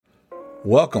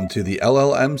Welcome to the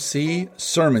LLMC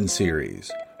Sermon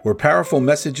Series, where powerful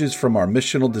messages from our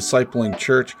missional discipling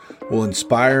church will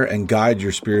inspire and guide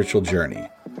your spiritual journey.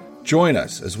 Join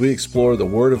us as we explore the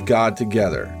Word of God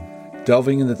together,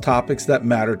 delving into topics that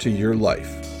matter to your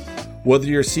life. Whether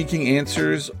you're seeking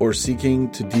answers or seeking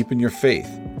to deepen your faith,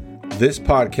 this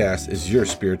podcast is your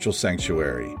spiritual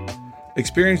sanctuary.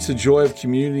 Experience the joy of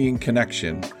community and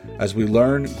connection as we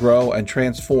learn, grow, and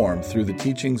transform through the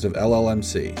teachings of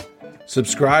LLMC.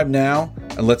 Subscribe now,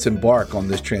 and let's embark on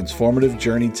this transformative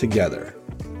journey together.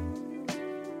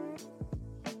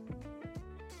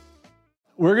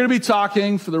 We're going to be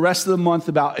talking for the rest of the month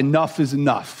about enough is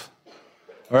enough.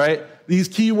 All right? These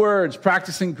key words,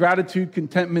 practicing gratitude,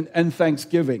 contentment, and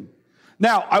thanksgiving.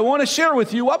 Now, I want to share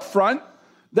with you up front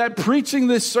that preaching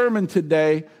this sermon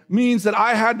today means that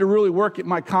I had to really work at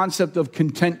my concept of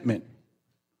contentment.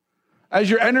 As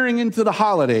you're entering into the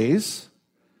holidays,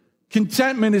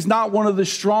 contentment is not one of the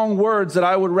strong words that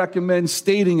I would recommend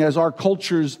stating as our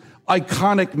culture's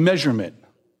iconic measurement.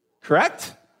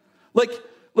 Correct?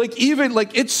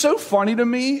 It's so funny to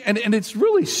me, and it's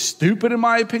really stupid in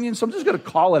my opinion, so I'm just going to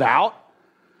call it out.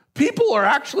 People are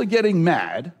actually getting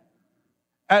mad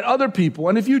at other people,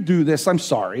 and if you do this, I'm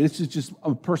sorry, this is just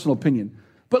a personal opinion,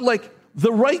 but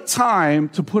the right time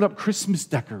to put up Christmas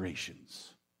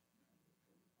decorations.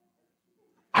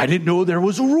 I didn't know there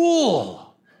was a rule.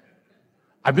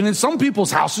 I've been in some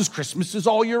people's houses, Christmas is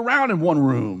all year round in one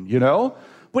room, you know?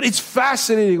 But it's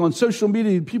fascinating on social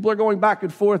media. People are going back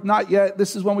and forth, not yet,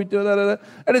 this is when we do that.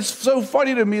 And it's so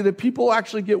funny to me that people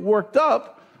actually get worked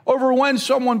up over when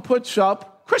someone puts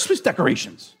up Christmas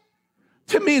decorations.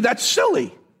 To me, that's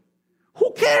silly.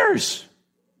 Who cares?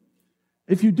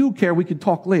 If you do care, we can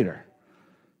talk later.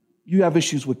 You have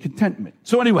issues with contentment.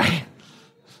 So anyway,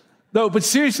 no, but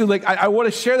seriously, I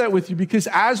want to share that with you because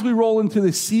as we roll into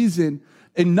this season,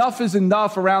 enough is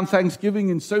enough around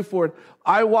Thanksgiving and so forth.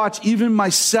 I watch even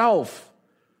myself.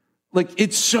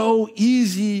 It's so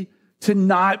easy to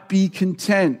not be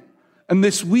content. And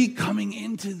this week coming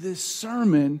into this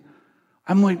sermon,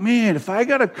 I'm like, man, if I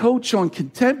got to coach on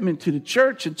contentment to the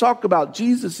church and talk about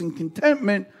Jesus and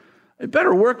contentment, I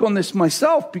better work on this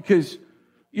myself because,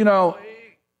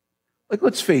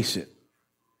 let's face it.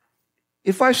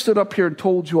 If I stood up here and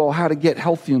told you all how to get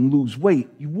healthy and lose weight,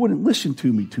 you wouldn't listen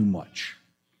to me too much.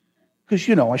 Because,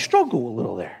 I struggle a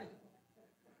little there.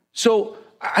 So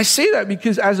I say that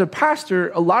because as a pastor,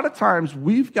 a lot of times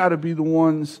we've got to be the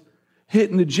ones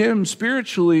hitting the gym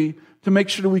spiritually to make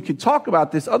sure that we can talk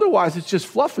about this. Otherwise, it's just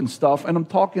fluff and stuff, and I'm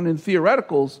talking in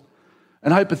theoreticals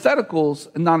and hypotheticals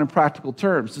and not in practical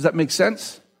terms. Does that make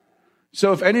sense?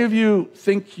 So if any of you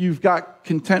think you've got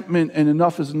contentment and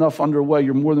enough is enough underway,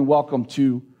 you're more than welcome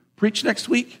to preach next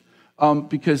week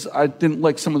because I didn't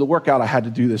like some of the workout I had to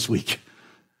do this week.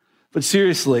 But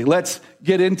seriously, let's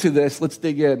get into this. Let's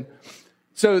dig in.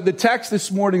 So the text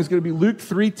this morning is going to be Luke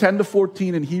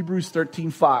 3:10-14 and Hebrews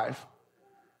 13:5.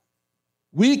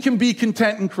 We can be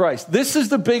content in Christ. This is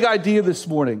the big idea this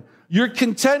morning. Your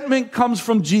contentment comes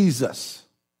from Jesus.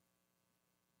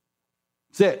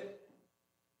 That's it.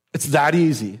 It's that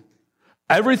easy.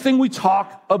 Everything we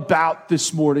talk about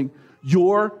this morning,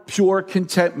 your pure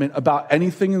contentment about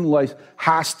anything in life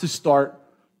has to start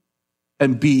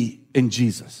and be in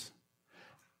Jesus.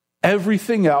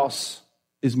 Everything else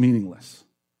is meaningless.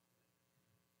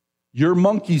 Your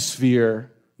monkey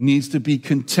sphere needs to be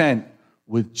content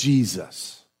with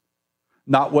Jesus.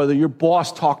 Not whether your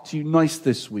boss talked to you nice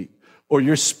this week or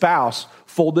your spouse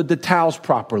folded the towels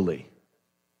properly.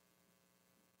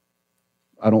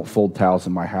 I don't fold towels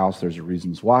in my house. There's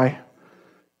reasons why.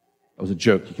 That was a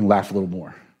joke. You can laugh a little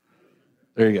more.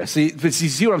 There you go. See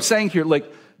what I'm saying here?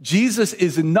 Jesus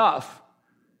is enough.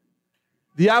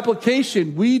 The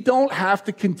application, we don't have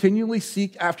to continually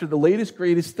seek after the latest,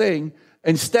 greatest thing.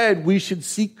 Instead, we should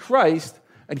seek Christ,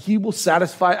 and he will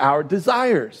satisfy our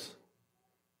desires.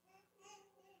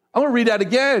 I'm going to read that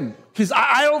again, because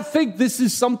I don't think this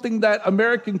is something that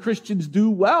American Christians do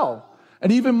well.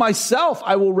 And even myself,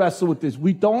 I will wrestle with this.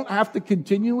 We don't have to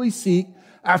continually seek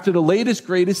after the latest,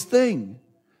 greatest thing.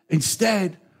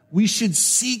 Instead, we should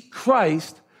seek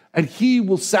Christ, and he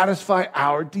will satisfy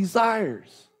our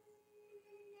desires.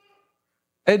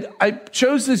 And I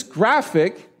chose this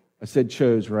graphic. I said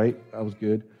chose, right? That was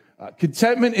good.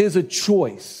 Contentment is a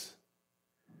choice.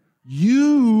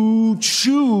 You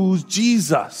choose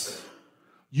Jesus.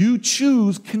 You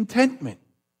choose contentment.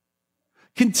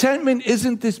 Contentment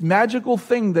isn't this magical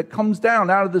thing that comes down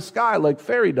out of the sky like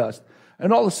fairy dust.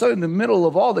 And all of a sudden, in the middle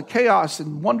of all the chaos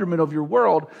and wonderment of your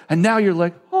world, and now you're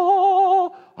like,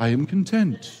 oh, I am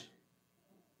content.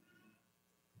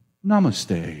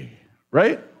 Namaste.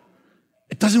 Right?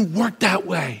 It doesn't work that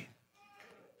way.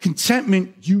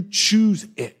 Contentment, you choose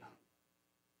it.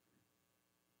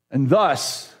 And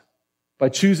thus, by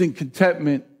choosing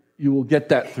contentment, you will get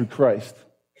that through Christ.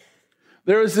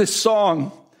 There was this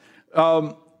song,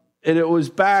 and it was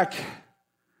back,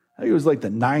 I think it was like the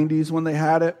 90s when they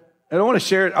had it. And I want to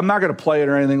share it. I'm not going to play it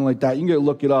or anything like that. You can go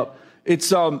look it up.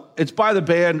 It's by the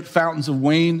band Fountains of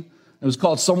Wayne. It was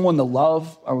called Someone to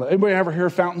Love. I don't know, anybody ever hear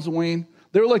of Fountains of Wayne?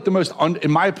 They were like the most,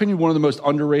 in my opinion, one of the most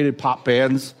underrated pop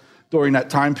bands during that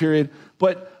time period.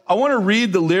 But I want to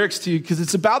read the lyrics to you because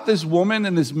it's about this woman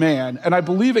and this man, and I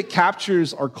believe it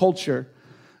captures our culture.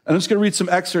 And I'm just going to read some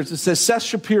excerpts. It says, Seth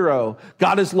Shapiro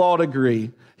got his law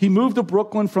degree. He moved to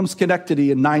Brooklyn from Schenectady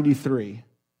in 93.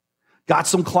 Got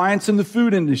some clients in the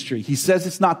food industry. He says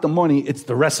it's not the money, it's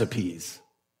the recipes.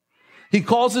 He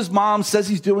calls his mom, says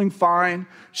he's doing fine.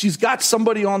 She's got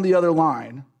somebody on the other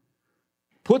line.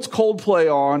 Puts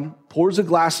Coldplay on, pours a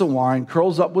glass of wine,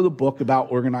 curls up with a book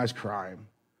about organized crime.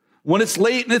 When it's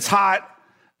late and it's hot,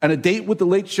 and a date with the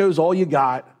late show's all you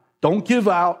got, don't give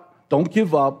out, don't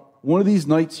give up. One of these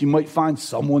nights you might find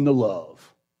someone to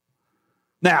love.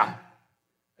 Now,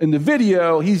 in the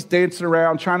video, he's dancing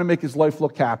around trying to make his life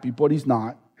look happy, but he's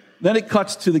not. Then it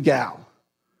cuts to the gal.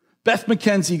 Beth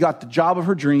McKenzie got the job of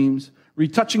her dreams,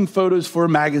 retouching photos for a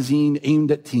magazine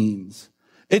aimed at teens.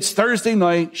 It's Thursday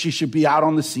night, she should be out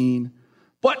on the scene,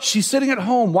 but she's sitting at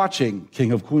home watching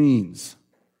King of Queens.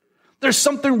 There's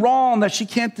something wrong that she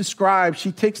can't describe.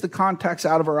 She takes the contacts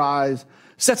out of her eyes,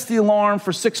 sets the alarm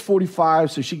for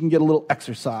 6:45 so she can get a little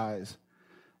exercise.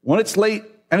 When it's late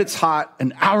and it's hot,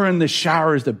 an hour in the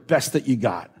shower is the best that you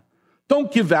got.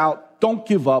 Don't give out, don't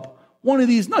give up. One of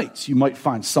these nights you might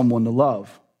find someone to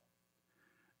love.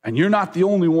 And you're not the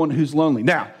only one who's lonely.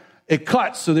 Now, it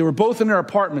cuts, so they were both in their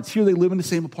apartments. Here they live in the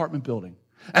same apartment building.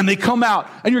 And they come out,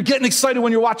 and you're getting excited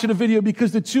when you're watching a video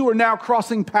because the two are now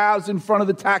crossing paths in front of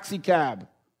the taxi cab.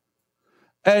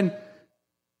 And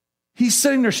he's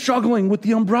sitting there struggling with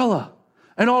the umbrella.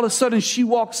 And all of a sudden, she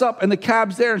walks up, and the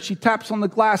cab's there, and she taps on the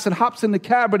glass and hops in the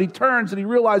cab, and he turns, and he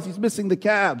realizes he's missing the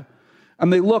cab.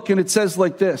 And they look, and it says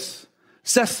like this,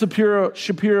 Seth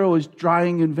Shapiro is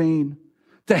trying in vain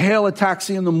to hail a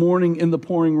taxi in the morning in the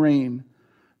pouring rain.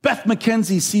 Beth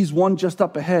McKenzie sees one just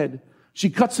up ahead.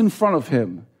 She cuts in front of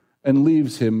him and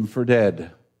leaves him for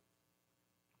dead.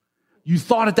 You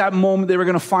thought at that moment they were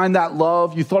going to find that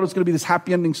love. You thought it was going to be this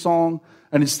happy ending song.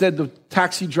 And instead the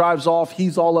taxi drives off.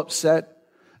 He's all upset.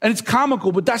 And it's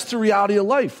comical, but that's the reality of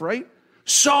life, right?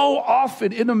 So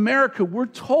often in America, we're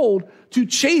told to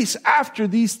chase after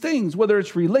these things, whether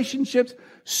it's relationships,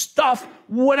 stuff,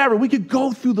 whatever. We could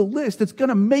go through the list. It's going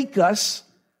to make us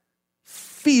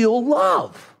feel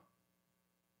love.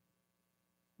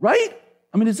 Right?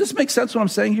 I mean, does this make sense what I'm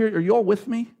saying here? Are you all with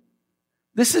me?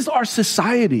 This is our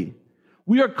society.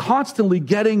 We are constantly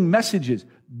getting messages.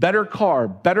 Better car,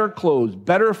 better clothes,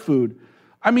 better food.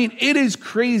 I mean, it is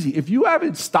crazy. If you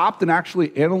haven't stopped and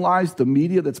actually analyzed the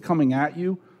media that's coming at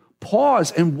you,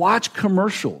 pause and watch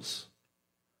commercials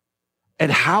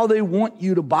and how they want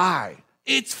you to buy.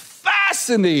 It's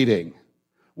fascinating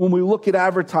when we look at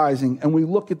advertising and we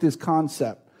look at this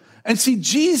concept. And see,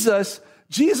 Jesus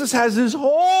has this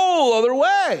whole other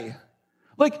way.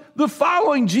 Like, the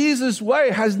following Jesus way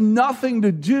has nothing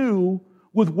to do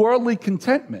with worldly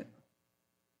contentment.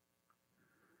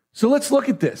 So let's look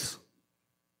at this.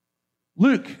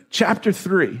 Luke chapter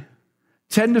 3,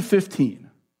 10 to 15.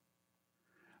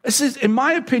 This is, in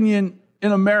my opinion,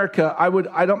 in America,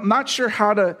 I'm not sure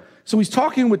how to, so he's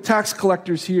talking with tax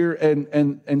collectors here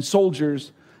and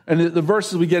soldiers, and the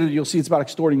verses we get into, you'll see it's about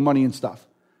extorting money and stuff.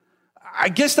 I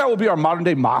guess that would be our modern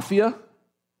day mafia,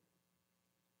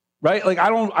 right? Like,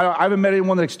 I haven't met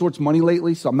anyone that extorts money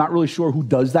lately, so I'm not really sure who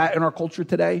does that in our culture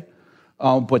today.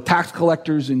 But tax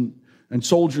collectors and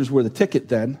soldiers were the ticket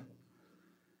then.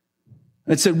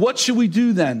 And it said, what should we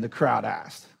do then? The crowd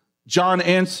asked. John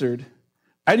answered,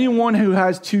 anyone who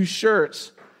has 2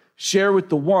 shirts, share with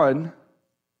the one,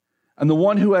 and the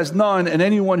one who has none, and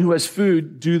anyone who has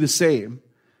food, do the same.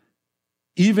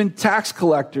 Even tax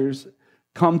collectors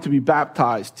come to be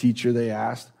baptized, teacher, they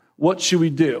asked. What should we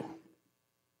do?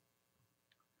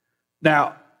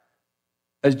 Now,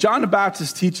 as John the Baptist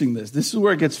is teaching this is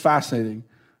where it gets fascinating.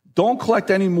 Don't collect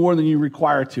any more than you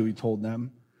require to, he told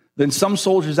them. Then some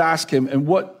soldiers asked him, and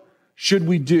what should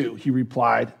we do? He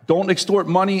replied, don't extort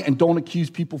money and don't accuse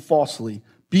people falsely.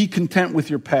 Be content with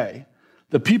your pay.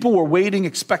 The people were waiting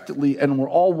expectantly and were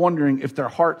all wondering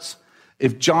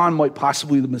if John might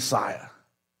possibly be the Messiah.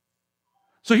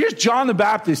 So here's John the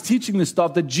Baptist teaching this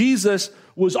stuff that Jesus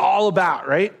was all about,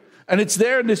 right? And it's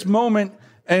there in this moment,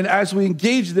 and as we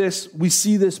engage this, we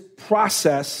see this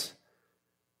process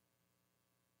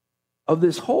of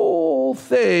this whole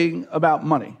thing about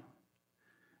money.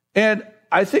 And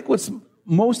I think what's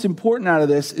most important out of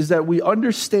this is that we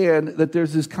understand that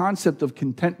there's this concept of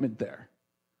contentment there.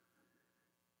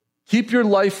 Keep your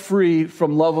life free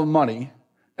from love of money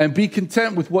and be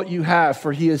content with what you have,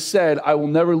 for he has said, I will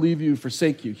never leave you,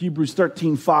 forsake you. Hebrews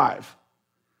 13:5.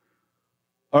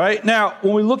 All right, now,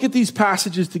 when we look at these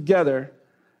passages together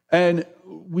and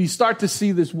we start to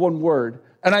see this one word,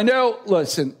 and I know,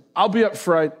 listen, I'll be up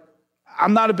front,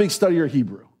 I'm not a big studier of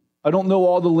Hebrew. I don't know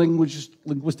all the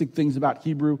linguistic things about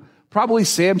Hebrew. Probably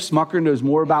Sam Smucker knows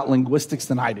more about linguistics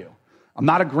than I do. I'm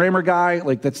not a grammar guy,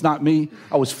 that's not me.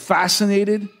 I was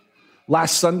fascinated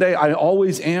last Sunday, I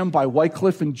always am, by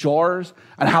Wycliffe and Jars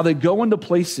and how they go into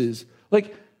places.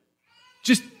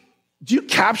 Do you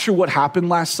capture what happened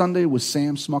last Sunday with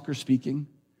Sam Smucker speaking?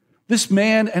 This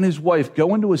man and his wife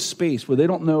go into a space where they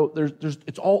don't know,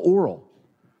 it's all oral.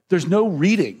 There's no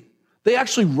reading. They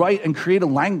actually write and create a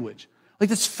language.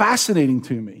 That's fascinating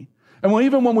to me. And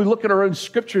even when we look at our own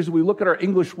scriptures, we look at our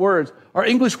English words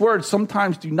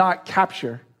sometimes do not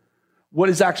capture what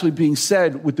is actually being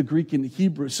said with the Greek and the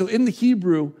Hebrew. So in the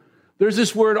Hebrew, there's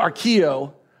this word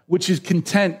archeo, which is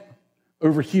content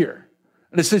over here.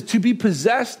 And it says to be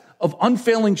possessed of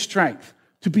unfailing strength,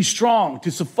 to be strong,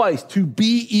 to suffice, to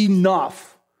be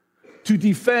enough, to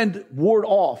defend, ward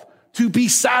off, to be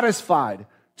satisfied,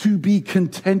 to be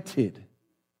contented.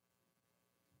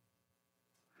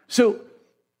 So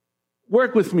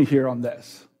work with me here on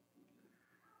this.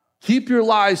 Keep your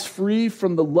lives free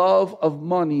from the love of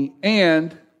money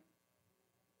and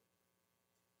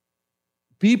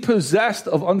be possessed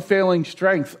of unfailing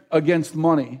strength against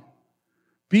money.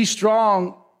 Be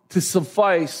strong to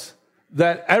suffice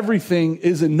that everything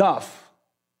is enough.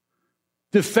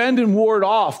 Defend and ward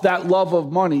off that love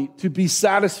of money, to be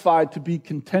satisfied, to be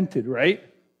contented, right?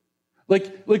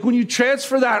 Like when you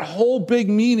transfer that whole big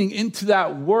meaning into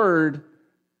that word,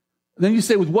 then you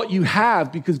say with what you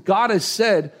have, because God has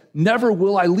said, never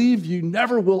will I leave you,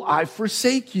 never will I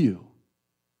forsake you.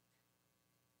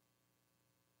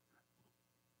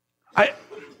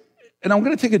 And I'm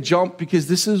going to take a jump because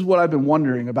this is what I've been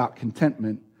wondering about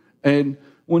contentment. And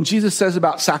when Jesus says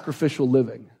about sacrificial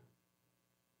living,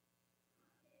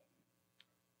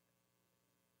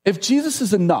 if Jesus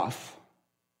is enough,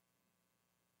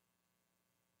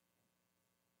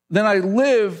 then I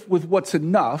live with what's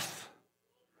enough.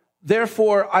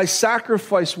 Therefore, I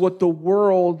sacrifice what the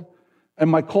world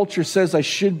and my culture says I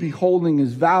should be holding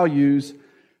as values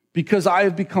because I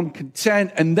have become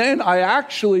content. And then I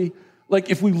actually,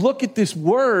 if we look at this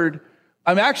word,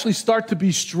 I actually start to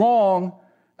be strong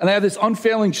and I have this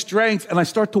unfailing strength and I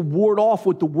start to ward off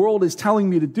what the world is telling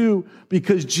me to do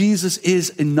because Jesus is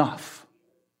enough.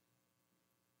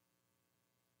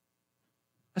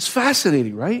 That's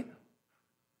fascinating, right?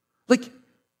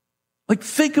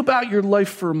 Think about your life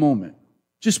for a moment.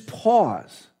 Just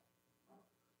pause.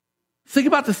 Think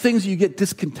about the things you get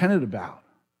discontented about.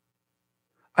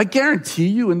 I guarantee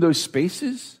you in those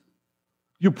spaces,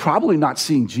 you're probably not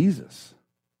seeing Jesus.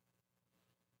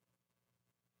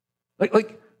 And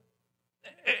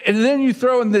then you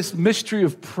throw in this mystery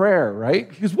of prayer, right?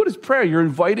 Because what is prayer? You're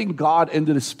inviting God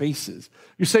into the spaces.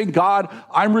 You're saying, God,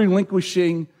 I'm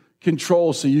relinquishing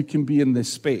control so you can be in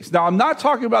this space. Now, I'm not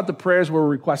talking about the prayers where we're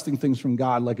requesting things from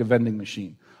God like a vending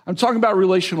machine. I'm talking about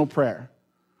relational prayer,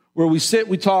 where we sit,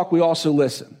 we talk, we also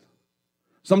listen.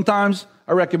 Sometimes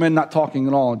I recommend not talking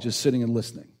at all and just sitting and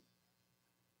listening.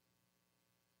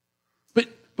 But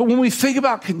when we think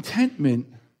about contentment,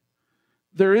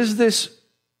 there is this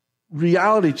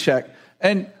reality check.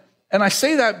 And I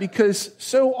say that because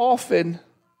so often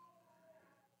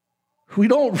we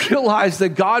don't realize that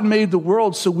God made the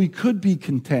world so we could be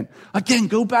content. Again,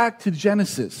 go back to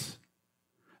Genesis.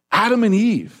 Adam and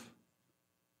Eve.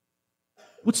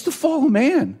 What's the fall of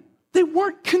man? They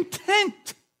weren't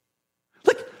content.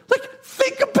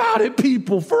 Think about it,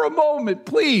 people, for a moment,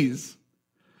 please.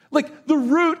 The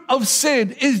root of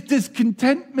sin is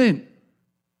discontentment.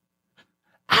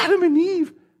 Adam and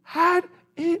Eve had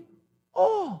it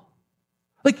all.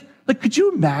 Could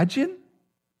you imagine?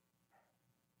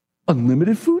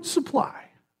 Unlimited food supply.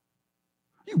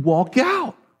 You walk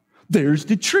out. There's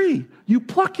the tree. You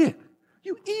pluck it.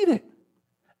 You eat it.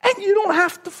 And you don't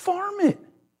have to farm it.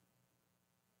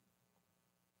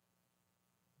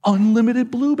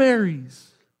 Unlimited blueberries.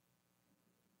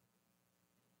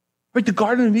 Right? The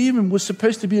Garden of Eden was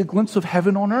supposed to be a glimpse of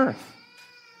heaven on earth.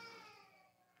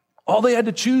 All they had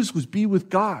to choose was be with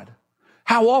God.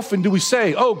 How often do we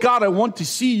say, oh, God, I want to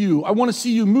see you. I want to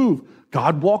see you move.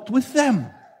 God walked with them.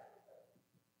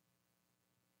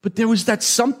 But there was that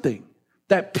something,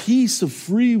 that piece of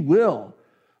free will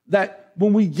that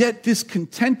when we get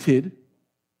discontented,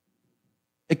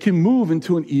 it can move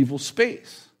into an evil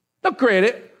space. Now,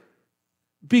 granted,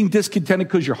 being discontented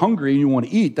because you're hungry and you want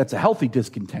to eat, that's a healthy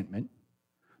discontentment.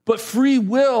 But free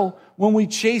will, when we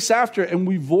chase after it and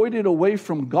we void it away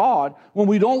from God, when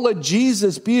we don't let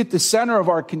Jesus be at the center of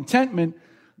our contentment,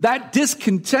 that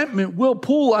discontentment will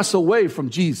pull us away from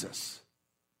Jesus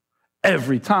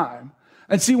every time.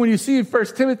 And see, when you see in 1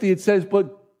 Timothy, it says,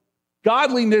 but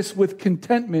godliness with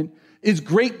contentment is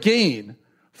great gain,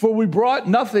 for we brought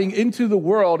nothing into the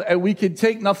world and we can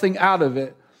take nothing out of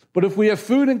it. But if we have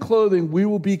food and clothing, we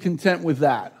will be content with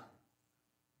that.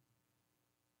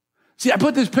 See, I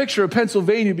put this picture of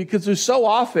Pennsylvania because there's so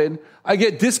often I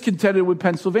get discontented with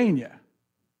Pennsylvania.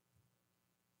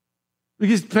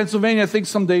 Because Pennsylvania, I think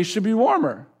some days should be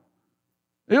warmer.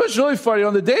 You know what's really funny?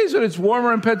 On the days that it's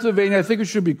warmer in Pennsylvania, I think it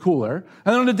should be cooler.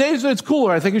 And on the days that it's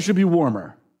cooler, I think it should be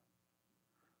warmer.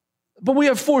 But we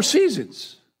have 4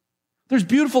 seasons. There's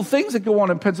beautiful things that go on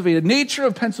in Pennsylvania. The nature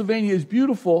of Pennsylvania is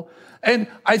beautiful. And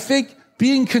I think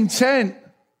being content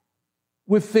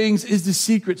with things is the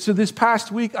secret. So this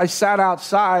past week, I sat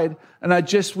outside and I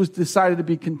just was decided to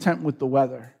be content with the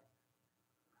weather.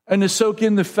 And to soak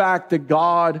in the fact that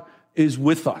God is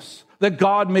with us, that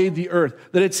God made the earth,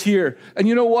 that it's here. And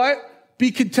you know what?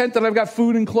 Be content that I've got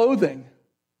food and clothing.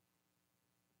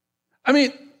 I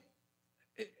mean,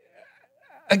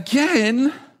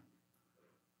 again,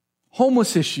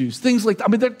 homeless issues, things like that. I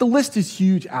mean, the list is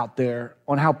huge out there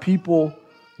on how people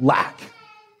lack.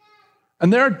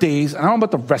 And there are days, and I don't know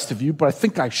about the rest of you, but I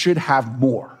think I should have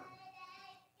more.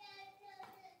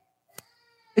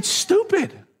 It's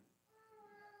stupid.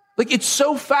 Like, it's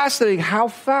so fascinating how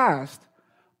fast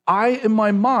I, in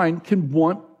my mind, can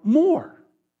want more.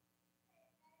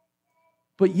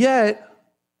 But yet,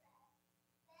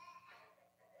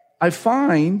 I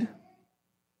find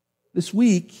this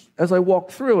week, as I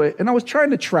walked through it, and I was trying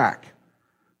to track,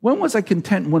 when was I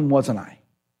content and when wasn't I?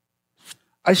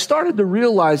 I started to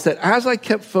realize that as I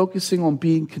kept focusing on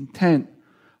being content,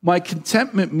 my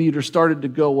contentment meter started to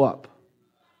go up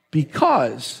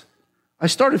because I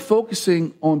started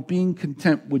focusing on being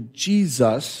content with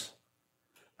Jesus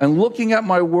and looking at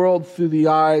my world through the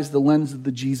lens of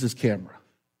the Jesus camera.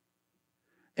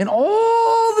 And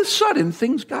all of a sudden,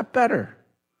 things got better.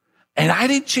 And I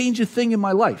didn't change a thing in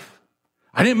my life.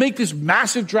 I didn't make this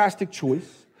massive, drastic choice.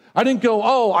 I didn't go,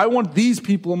 oh, I want these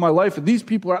people in my life and these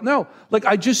people are. No, like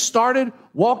I just started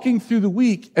walking through the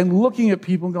week and looking at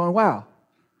people and going, wow,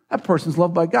 that person's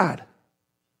loved by God.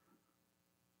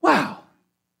 Wow.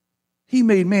 He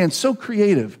made man so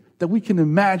creative that we can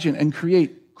imagine and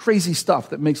create crazy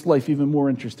stuff that makes life even more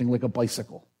interesting, like a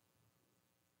bicycle.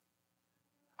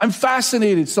 I'm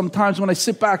fascinated sometimes when I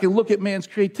sit back and look at man's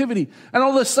creativity. And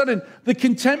all of a sudden, the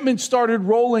contentment started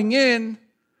rolling in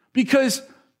because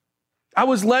I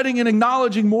was letting and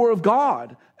acknowledging more of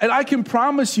God. And I can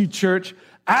promise you, church,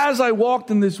 as I walked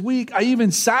in this week, I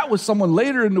even sat with someone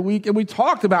later in the week and we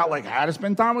talked about like how to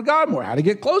spend time with God more, how to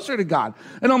get closer to God.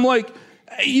 And I'm like,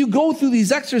 you go through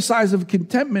these exercises of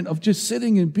contentment, of just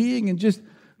sitting and being and just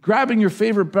grabbing your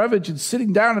favorite beverage and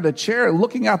sitting down at a chair and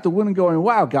looking out the window and going,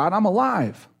 wow, God, I'm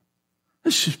alive.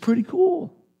 This is pretty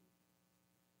cool.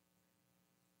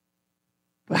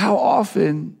 But how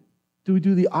often do we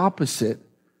do the opposite?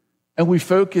 And we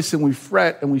focus and we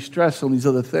fret and we stress on these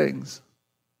other things.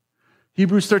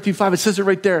 Hebrews 13:5, it says it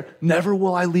right there. Never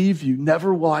will I leave you.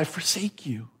 Never will I forsake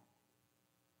you.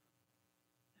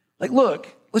 Like, look,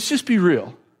 let's just be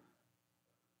real.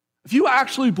 If you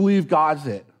actually believe God's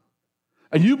it,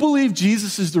 and you believe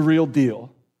Jesus is the real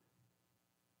deal,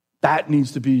 that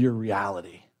needs to be your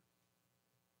reality.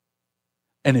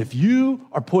 And if you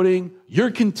are putting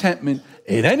your contentment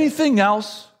in anything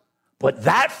else but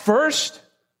that first,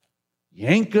 you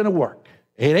ain't going to work.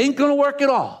 It ain't going to work at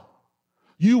all.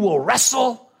 You will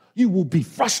wrestle. You will be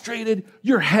frustrated.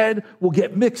 Your head will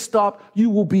get mixed up. You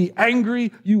will be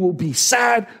angry. You will be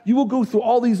sad. You will go through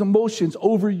all these emotions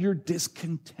over your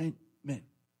discontentment.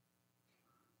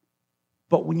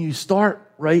 But when you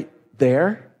start right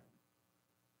there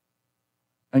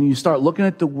and you start looking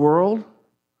at the world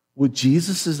with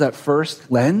Jesus as that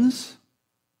first lens,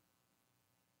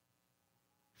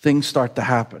 things start to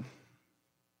happen.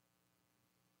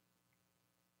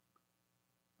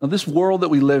 Now, this world that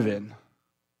we live in,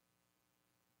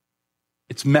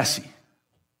 it's messy.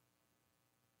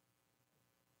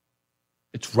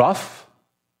 It's rough.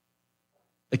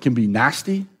 It can be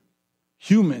nasty.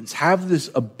 Humans have this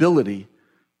ability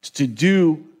to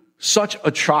do such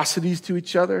atrocities to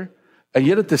each other, and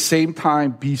yet at the same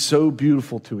time be so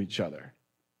beautiful to each other.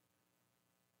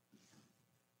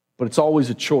 But it's always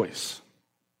a choice.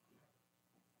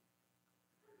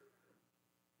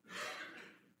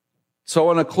 So I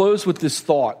want to close with this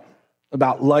thought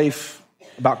about life,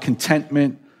 about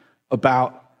contentment,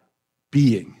 about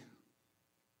being.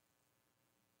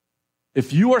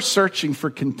 If you are searching for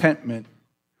contentment,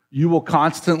 you will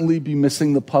constantly be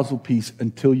missing the puzzle piece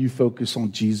until you focus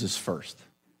on Jesus first.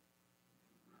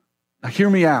 Now, hear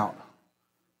me out.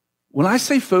 When I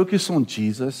say focus on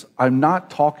Jesus, I'm not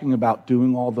talking about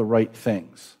doing all the right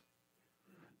things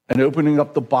and opening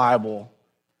up the Bible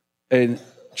and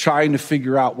trying to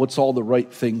figure out what's all the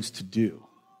right things to do.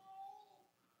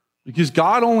 Because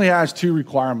God only has two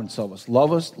requirements of us.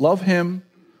 Love him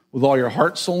with all your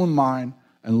heart, soul, and mind,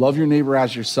 and love your neighbor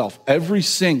as yourself. Every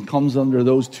sin comes under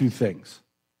those two things.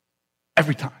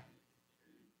 Every time.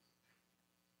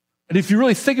 And if you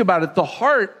really think about it, the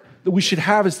heart that we should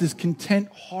have is this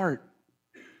content heart.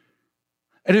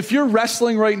 And if you're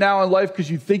wrestling right now in life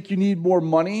because you think you need more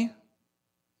money,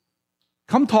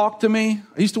 come talk to me.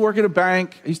 I used to work at a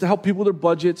bank. I used to help people with their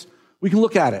budgets. We can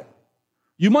look at it.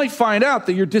 You might find out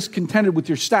that you're discontented with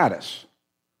your status,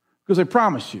 because I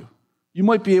promise you, you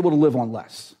might be able to live on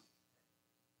less.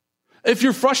 If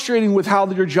you're frustrated with how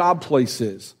your job place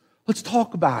is, let's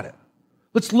talk about it.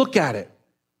 Let's look at it.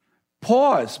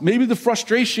 Pause. Maybe the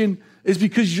frustration is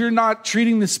because you're not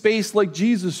treating the space like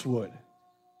Jesus would.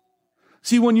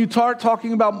 See, when you start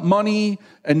talking about money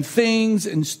and things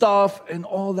and stuff and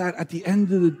all that, at the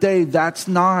end of the day, that's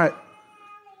not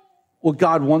what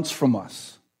God wants from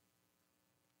us.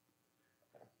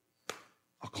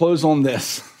 I'll close on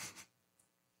this.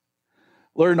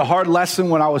 Learned a hard lesson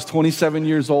when I was 27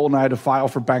 years old and I had to file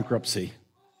for bankruptcy.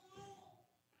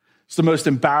 It's the most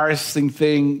embarrassing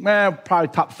thing, probably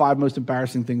top 5 most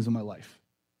embarrassing things in my life.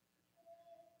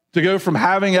 To go from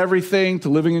having everything to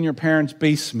living in your parents'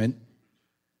 basement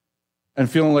and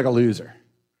feeling like a loser.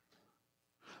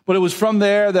 But it was from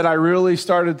there that I really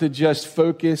started to just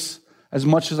focus as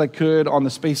much as I could on the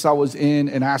space I was in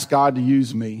and ask God to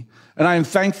use me. And I am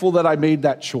thankful that I made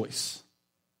that choice.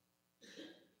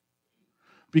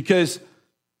 Because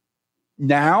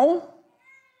now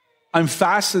I'm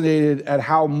fascinated at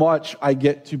how much I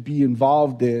get to be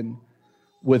involved in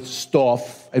with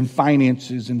stuff and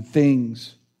finances and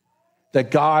things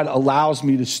that God allows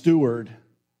me to steward.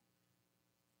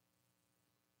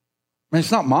 And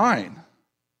it's not mine.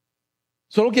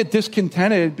 So I don't get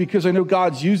discontented because I know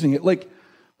God's using it.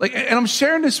 And I'm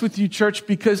sharing this with you, church,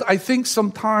 because I think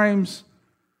sometimes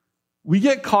we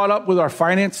get caught up with our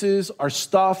finances, our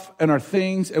stuff, and our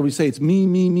things, and we say it's me,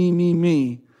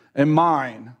 and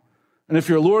mine. And if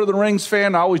you're a Lord of the Rings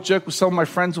fan, I always joke with some of my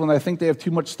friends when I think they have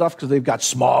too much stuff because they've got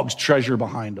Smaug's treasure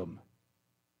behind them.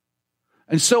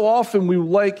 And so often we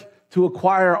like to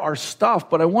acquire our stuff,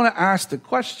 but I want to ask the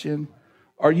question,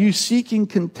 are you seeking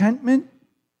contentment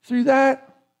through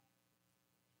that?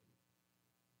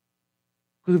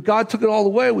 Because if God took it all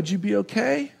away, would you be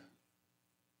okay?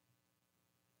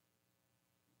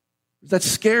 Does that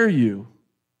scare you?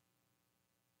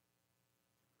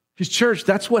 Because church,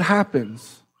 that's what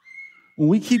happens. When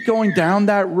we keep going down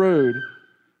that road,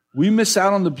 we miss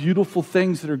out on the beautiful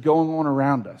things that are going on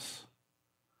around us.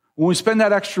 When we spend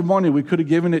that extra money, we could have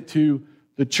given it to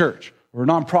the church or a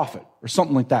nonprofit or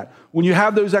something like that. When you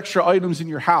have those extra items in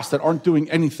your house that aren't doing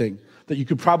anything, that you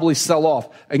could probably sell off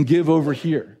and give over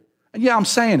here. And yeah, I'm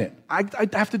saying it. I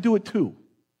have to do it too.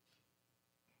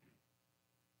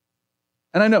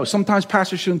 And I know sometimes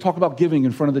pastors shouldn't talk about giving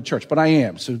in front of the church, but I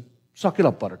am. So suck it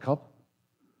up, Buttercup.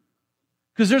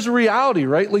 Because there's a reality,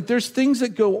 right? Like there's things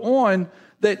that go on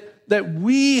that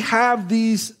we have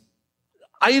these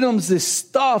items, this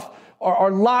stuff,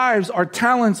 our lives, our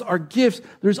talents, our gifts.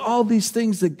 There's all these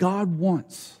things that God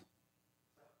wants.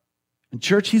 And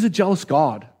church, he's a jealous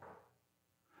God.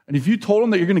 And if you told him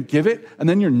that you're going to give it and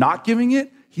then you're not giving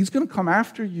it, he's going to come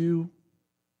after you.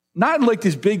 Not in like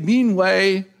this big mean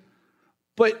way,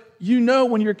 but you know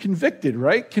when you're convicted,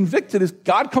 right? Convicted is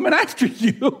God coming after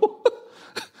you.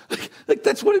 like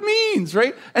that's what it means,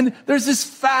 right? And there's this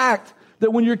fact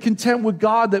that when you're content with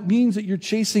God, that means that you're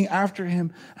chasing after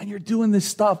him and you're doing this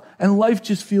stuff and life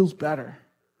just feels better.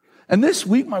 And this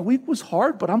week, my week was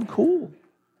hard, but I'm cool.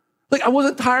 Like I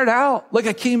wasn't tired out. Like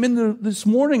I came in this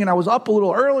morning and I was up a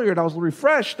little earlier and I was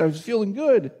refreshed. I was feeling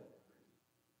good.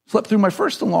 Slept through my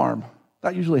first alarm.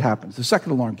 That usually happens. The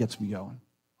second alarm gets me going.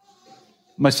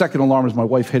 My second alarm is my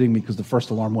wife hitting me because the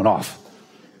first alarm went off.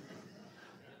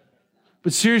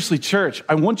 But seriously, church,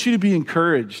 I want you to be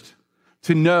encouraged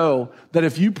to know that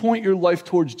if you point your life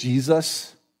towards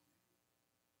Jesus,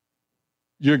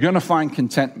 you're going to find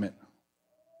contentment.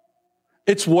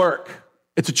 It's work.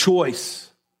 It's a choice.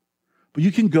 But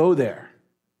you can go there.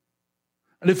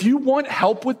 And if you want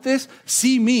help with this,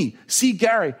 see me, see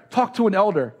Gary, talk to an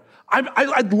elder.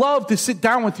 I'd love to sit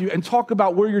down with you and talk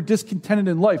about where you're discontented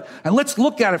in life. And let's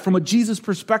look at it from a Jesus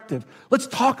perspective. Let's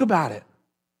talk about it.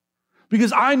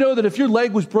 Because I know that if your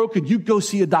leg was broken, you'd go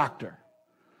see a doctor.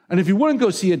 And if you wouldn't go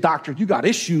see a doctor, you got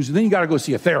issues, and then you got to go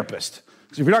see a therapist.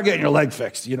 Because if you're not getting your leg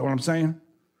fixed, you know what I'm saying?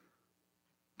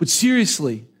 But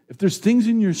seriously, if there's things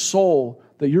in your soul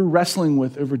that you're wrestling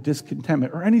with over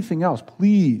discontentment or anything else,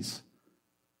 please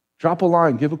drop a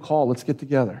line, give a call, let's get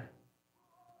together.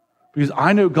 Because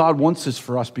I know God wants this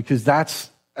for us, because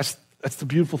that's the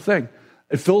beautiful thing.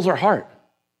 It fills our heart.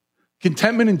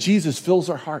 Contentment in Jesus fills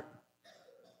our heart.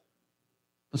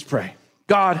 Let's pray.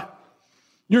 God,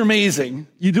 you're amazing.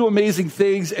 You do amazing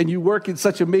things, and you work in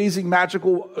such amazing,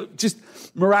 magical, just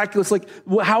miraculous, like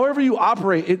however you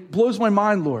operate, it blows my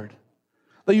mind, Lord.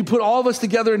 That you put all of us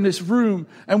together in this room,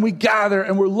 and we gather,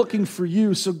 and we're looking for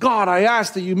you. So God, I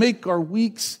ask that you make our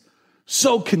weeks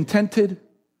so contented.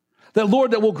 That,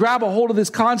 Lord, that we'll grab a hold of this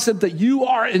concept that you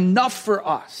are enough for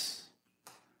us.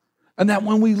 And that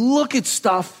when we look at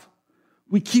stuff,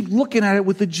 we keep looking at it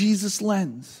with the Jesus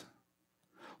lens.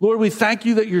 Lord, we thank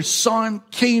you that your Son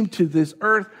came to this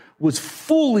earth, was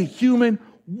fully human,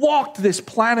 walked this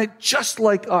planet just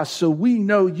like us, so we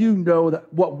know you know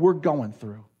that what we're going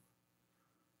through.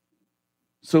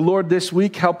 So, Lord, this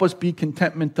week, help us be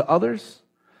contentment to others.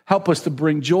 Help us to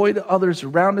bring joy to others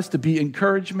around us, to be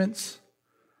encouragements.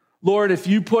 Lord, if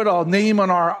you put a name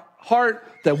on our heart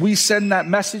that we send that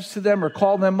message to them or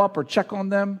call them up or check on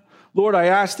them, Lord, I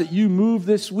ask that you move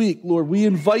this week. Lord, we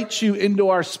invite you into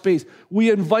our space.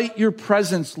 We invite your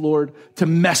presence, Lord, to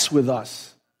mess with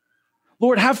us.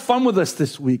 Lord, have fun with us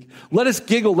this week. Let us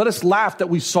giggle. Let us laugh that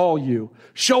we saw you.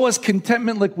 Show us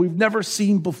contentment like we've never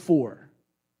seen before.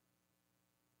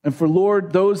 And for,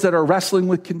 Lord, those that are wrestling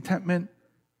with contentment,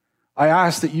 I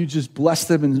ask that you just bless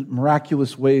them in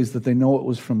miraculous ways that they know it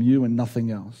was from you and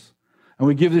nothing else. And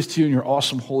we give this to you in your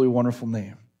awesome, holy, wonderful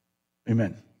name.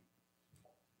 Amen.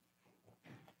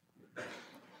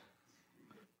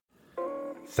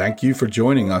 Thank you for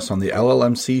joining us on the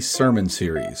LLMC Sermon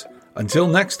Series. Until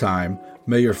next time,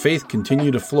 may your faith continue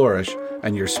to flourish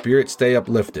and your spirit stay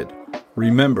uplifted.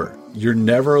 Remember, you're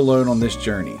never alone on this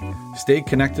journey. Stay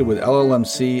connected with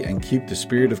LLMC and keep the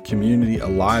spirit of community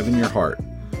alive in your heart.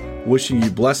 Wishing you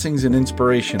blessings and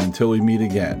inspiration until we meet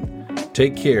again.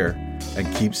 Take care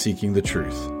and keep seeking the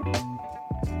truth.